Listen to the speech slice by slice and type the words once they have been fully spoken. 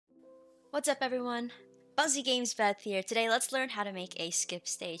What's up, everyone? Buzzy Games Beth here. Today, let's learn how to make a skip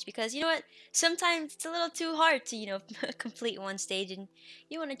stage because you know what? Sometimes it's a little too hard to, complete one stage and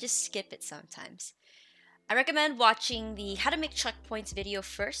you want to just skip it sometimes. I recommend watching the How to Make Checkpoints video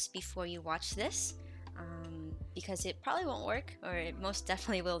first before you watch this because it probably won't work, or it most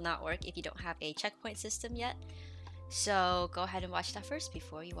definitely will not work if you don't have a checkpoint system yet. So go ahead and watch that first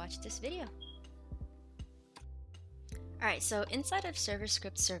before you watch this video. Alright, so inside of server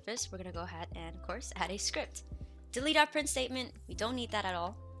script service, we're going to go ahead and, of course, add a script. Delete our print statement. We don't need that at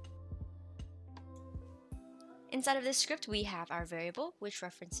all. Inside of this script, we have our variable, which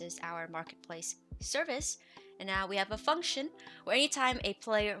references our marketplace service. And now we have a function where anytime a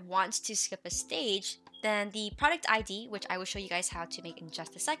player wants to skip a stage, then the product ID, which I will show you guys how to make in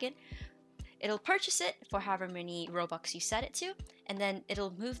just a second, it'll purchase it for however many Robux you set it to, and then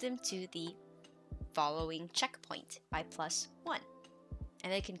it'll move them to the following checkpoint by +1.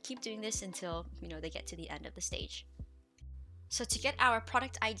 And they can keep doing this until they get to the end of the stage. So to get our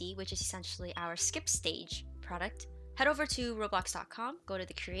product ID, which is essentially our skip stage product, head over to roblox.com, go to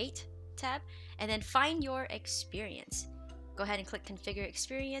the create tab, and then find your experience. Go ahead and click configure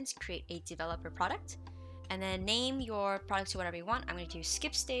experience, create a developer product, and then name your product to whatever you want. I'm going to do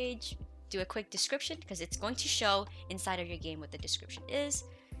skip stage, do a quick description because it's going to show inside of your game what the description is.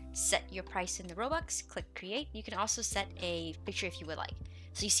 Set your price in the Robux, click create. You can also set a picture if you would like.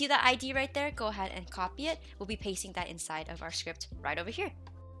 So you see that ID right there, go ahead and copy it. We'll be pasting that inside of our script right over here.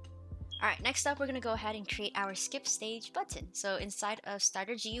 Alright, next up we're going to go ahead and create our skip stage button. So inside of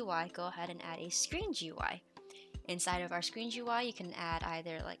starter GUI, go ahead and add a screen GUI. Inside of our screen GUI, you can add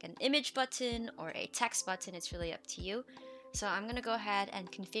either like an image button or a text button. It's really up to you. So I'm going to go ahead and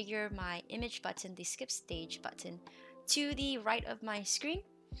configure my image button, the skip stage button, to the right of my screen.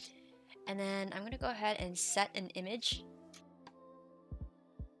 And then I'm going to go ahead and set an image.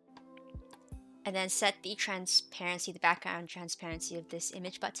 And then set the transparency, the background transparency of this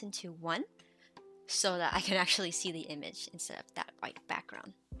image button to 1 so that I can actually see the image instead of that white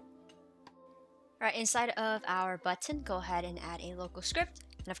background. Alright, inside of our button, go ahead and add a local script.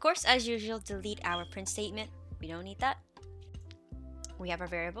 And of course, as usual, delete our print statement. We don't need that. We have our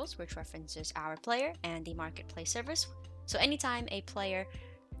variables, which references our player and the marketplace service. So anytime a player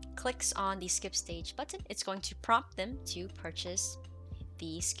clicks on the skip stage button, it's going to prompt them to purchase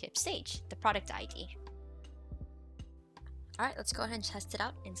the skip stage, the product ID. Alright, let's go ahead and test it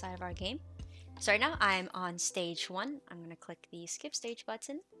out inside of our game. So right now I'm on stage 1. I'm going to click the skip stage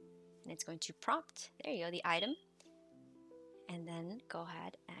button and it's going to prompt, there you go, the item. And then go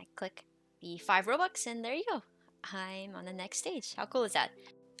ahead and click the 5 Robux and there you go. I'm on the next stage. How cool is that?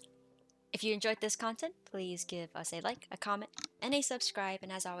 If you enjoyed this content, please give us a like, a comment, and a subscribe.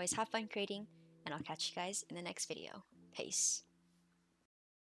 And as always, have fun creating, and I'll catch you guys in the next video. Peace.